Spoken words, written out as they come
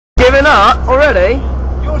a nut already?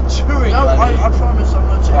 You're chewing. No, I promise I'm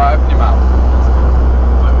not chewing. Right, open your mouth.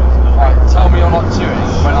 Right, tell me you're not chewing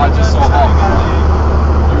when I just saw half of it.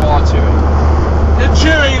 You are chewing. You're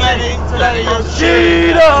chewing, Lenny. Today you're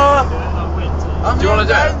Cheater! Do you want to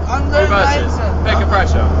do it? Beverages. Pick a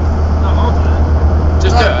pressure.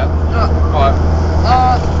 Just do it. Right.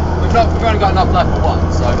 We've only got enough left for one,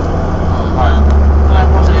 so. Right.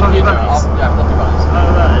 You do it. Yeah, Pompey Mens.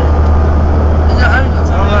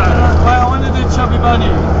 I want to do chubby bunny.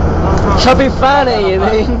 Chubby fanny, you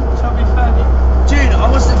mean? Chubby fanny. Dude, I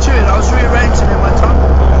wasn't chewing, I was rearranging in my tongue.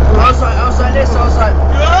 I was like this, I was like,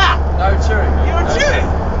 No chewing. You were chewing?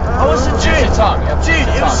 I wasn't Use chewing. your tongue. You have to Dude, use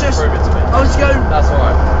it your was tongue. just, Prove it to me. I was going, That's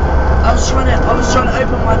alright. I was trying to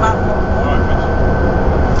open my mouth more.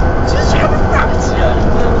 Just having rats.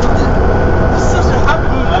 It's such a happy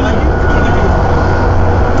mood. Like,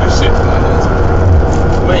 you Shit,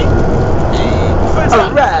 Wait.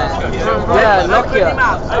 Oh, rat. Yeah, knock Open you. your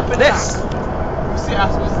mouth, open This. see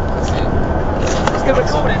afterwards. It's good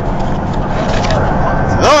recording.